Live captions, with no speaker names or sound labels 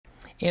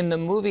In the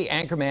movie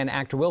Anchorman,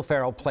 actor Will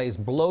Ferrell plays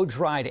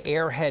blow-dried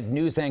airhead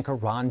news anchor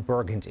Ron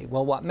Burgundy.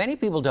 Well, what many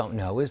people don't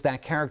know is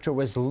that character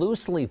was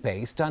loosely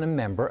based on a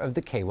member of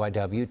the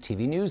KYW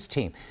TV news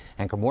team.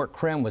 Anchor Mort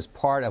Crim was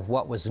part of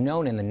what was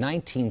known in the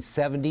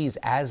 1970s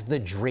as the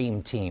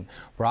Dream Team,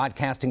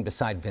 broadcasting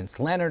beside Vince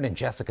Leonard and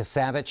Jessica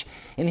Savitch.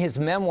 In his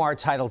memoir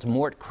titled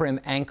Mort Crim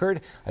Anchored,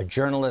 a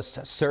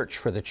journalist's search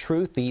for the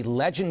truth, the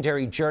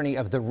legendary journey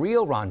of the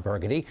real Ron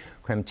Burgundy,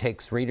 Crim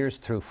takes readers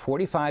through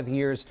 45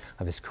 years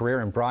of his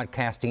career in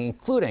broadcasting,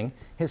 including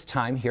his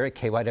time here at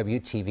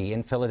KYW TV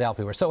in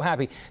Philadelphia. We're so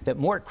happy that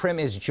Mort Crim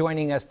is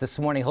joining us this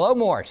morning. Hello,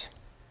 Mort.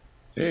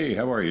 Hey,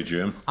 how are you,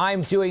 Jim?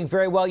 I'm doing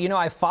very well. You know,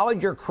 I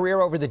followed your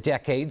career over the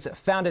decades,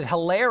 found it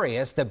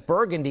hilarious that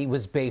Burgundy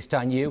was based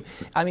on you.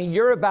 I mean,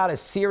 you're about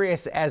as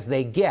serious as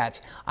they get.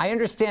 I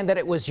understand that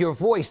it was your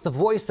voice, the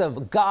voice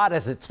of God,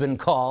 as it's been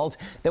called,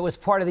 that was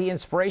part of the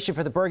inspiration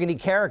for the Burgundy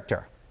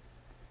character.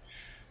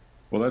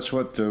 Well, that's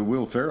what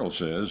Will Ferrell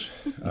says.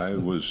 I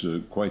was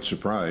quite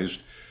surprised.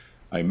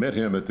 I met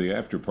him at the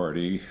after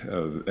party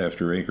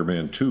after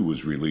Anchorman 2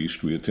 was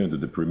released. We attended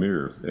the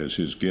premiere as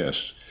his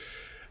guest.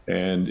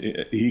 And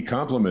he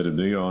complimented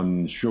me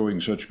on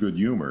showing such good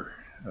humor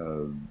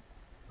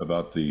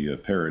about the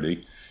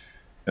parody.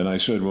 And I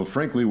said, well,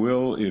 frankly,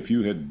 Will, if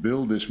you had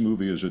billed this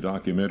movie as a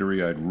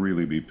documentary, I'd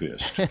really be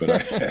pissed. But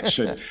I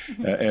said,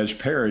 as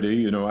parody,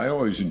 you know, I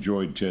always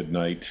enjoyed Ted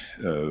Knight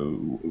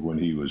when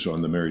he was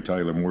on the Mary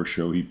Tyler Moore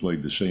Show. He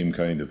played the same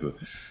kind of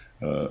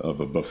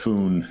a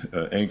buffoon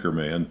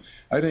anchorman.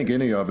 I think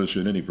any of us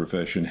in any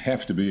profession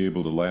have to be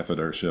able to laugh at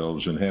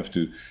ourselves and have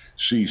to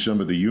see some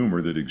of the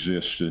humor that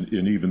exists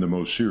in even the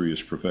most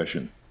serious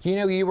profession. You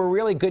know, you were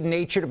really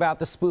good-natured about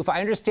the spoof.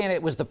 I understand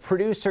it was the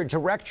producer,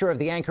 director of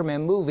the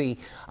Anchorman movie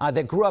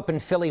that grew up in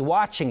Philly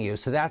watching you,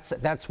 so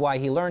that's why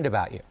he learned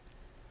about you.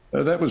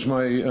 That was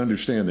my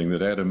understanding,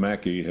 that Adam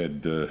Mackey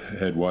had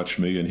watched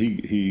me, and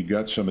he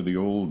got some of the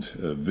old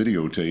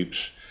videotapes.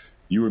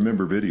 You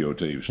remember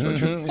videotapes, don't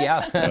you?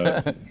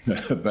 Yeah.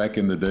 Back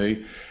in the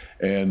day,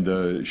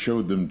 and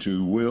showed them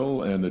to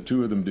Will, and the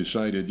two of them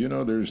decided, you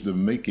know, there's the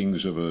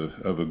makings of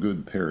a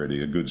good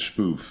parody, a good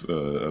spoof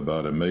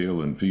about a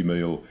male and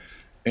female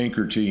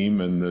anchor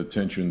team and the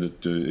tension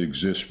that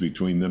exists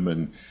between them.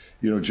 And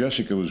you know,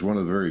 Jessica was one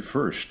of the very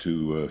first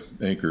to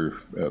anchor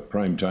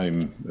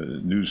primetime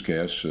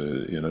newscasts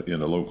in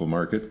a local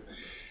market.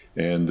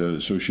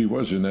 And so she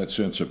was, in that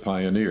sense, a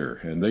pioneer.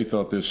 And they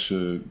thought this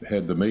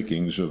had the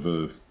makings of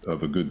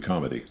a good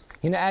comedy.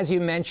 You know, as you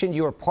mentioned,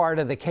 you were part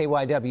of the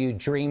KYW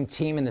Dream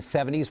Team in the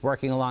 70s,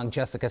 working along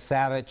Jessica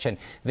Savitch and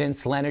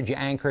Vince Leonard. You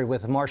anchored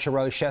with Marsha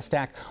Rose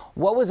Shestak.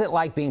 What was it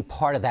like being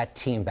part of that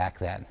team back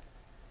then?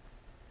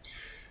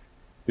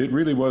 It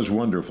really was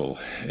wonderful.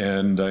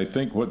 And I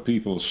think what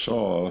people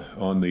saw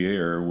on the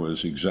air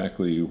was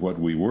exactly what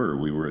we were.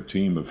 We were a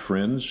team of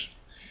friends.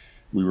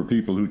 We were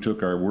people who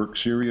took our work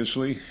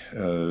seriously,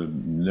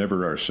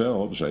 never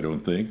ourselves, I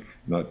don't think,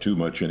 not too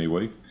much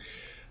anyway.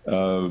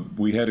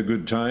 We had a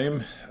good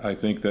time. I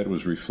think that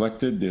was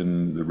reflected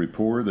in the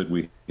rapport that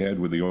we had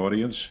with the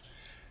audience.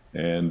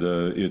 And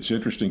it's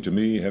interesting to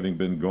me, having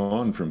been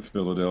gone from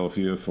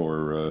Philadelphia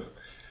for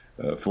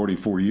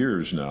 44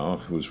 years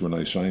now, was when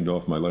I signed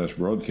off my last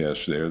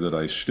broadcast there, that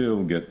I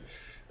still get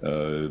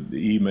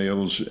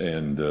emails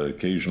and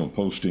occasional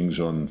postings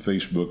on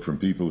Facebook from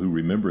people who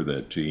remember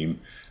that team.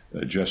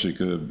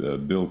 Jessica,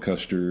 Bill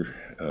Custer,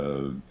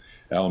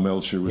 Al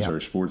Meltzer was our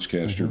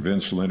sportscaster,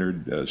 Vince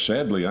Leonard.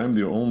 Sadly, I'm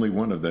the only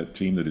one of that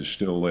team that is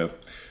still left,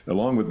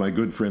 along with my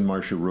good friend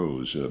Marsha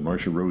Rose.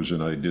 Marsha Rose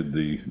and I did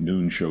the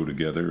noon show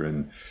together,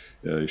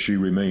 and she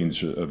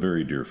remains a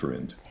very dear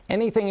friend.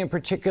 Anything in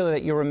particular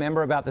that you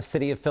remember about the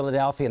city of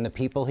Philadelphia and the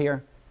people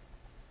here?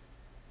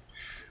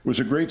 It was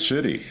a great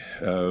city.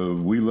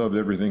 We loved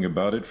everything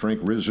about it.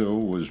 Frank Rizzo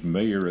was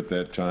mayor at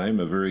that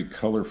time, a very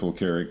colorful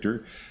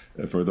character.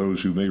 For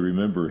those who may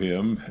remember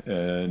him.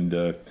 And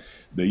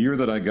the year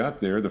that I got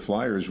there, the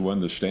Flyers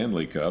won the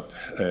Stanley Cup,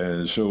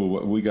 and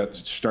so we got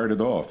started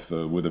off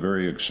with a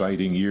very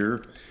exciting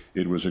year.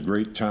 It was a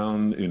great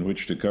town in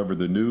which to cover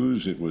the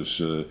news. It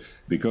was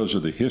because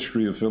of the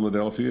history of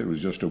Philadelphia, it was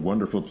just a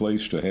wonderful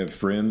place to have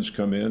friends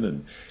come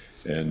in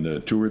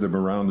and tour them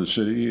around the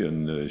city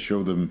and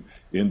show them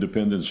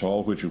Independence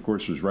Hall, which of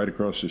course was right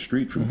across the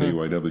street from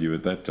KYW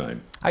at that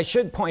time. I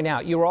should point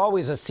out, you were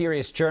always a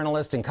serious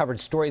journalist and covered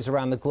stories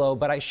around the globe,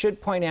 but I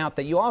should point out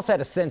that you also had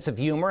a sense of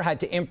humor,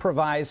 had to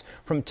improvise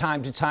from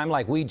time to time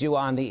like we do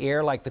on the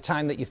air, like the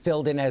time that you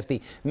filled in as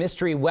the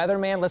mystery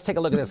weatherman. Let's take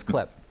a look at this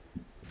clip.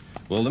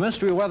 Will the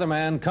mystery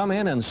weatherman come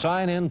in and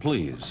sign in,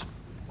 please?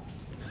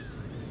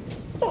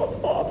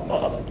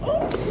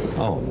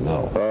 Oh,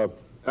 no.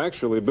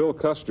 Actually, Bill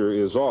Custer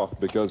is off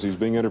because he's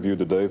being interviewed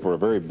today for a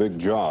very big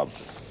job.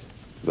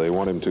 They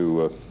want him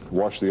to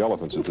watch the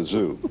elephants at the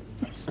zoo.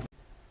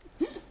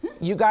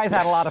 You guys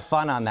had a lot of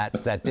fun on that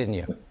set, didn't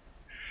you?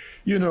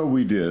 You know,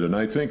 we did, and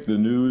I think the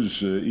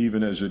news,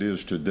 even as it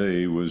is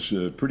today, was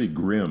pretty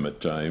grim at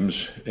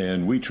times,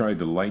 and we tried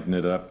to lighten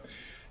it up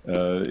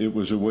It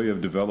was a way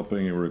of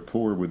developing a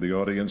rapport with the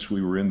audience.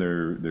 We were in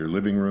their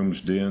living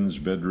rooms, dens,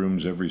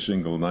 bedrooms every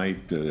single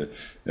night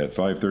at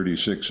 5:30,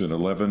 6, and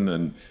 11,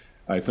 and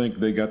I think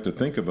they got to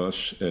think of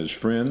us as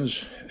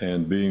friends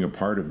and being a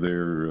part of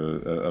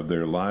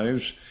their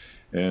lives.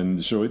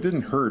 And so it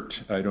didn't hurt,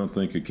 I don't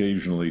think,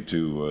 occasionally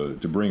to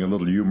bring a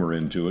little humor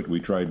into it. We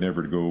tried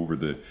never to go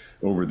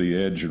over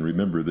the edge, and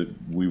remember that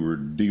we were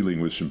dealing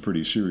with some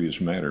pretty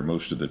serious matter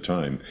most of the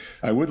time.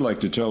 I would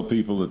like to tell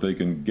people that they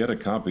can get a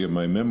copy of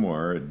my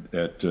memoir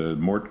at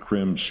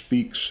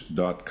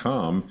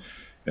mortcrimspeaks.com,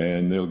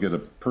 and they'll get a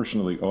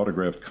personally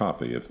autographed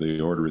copy if they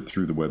order it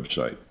through the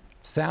website.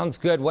 Sounds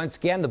good. Once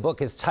again, the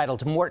book is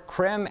titled Mort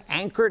Crim,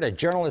 Anchored, a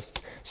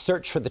Journalist's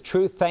Search for the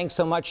Truth. Thanks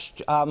so much,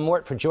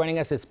 Mort, for joining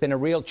us. It's been a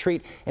real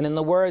treat. And in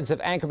the words of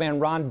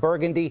Anchorman Ron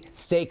Burgundy,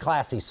 stay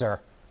classy,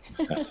 sir.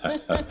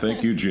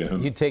 Thank you,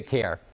 Jim. You take care.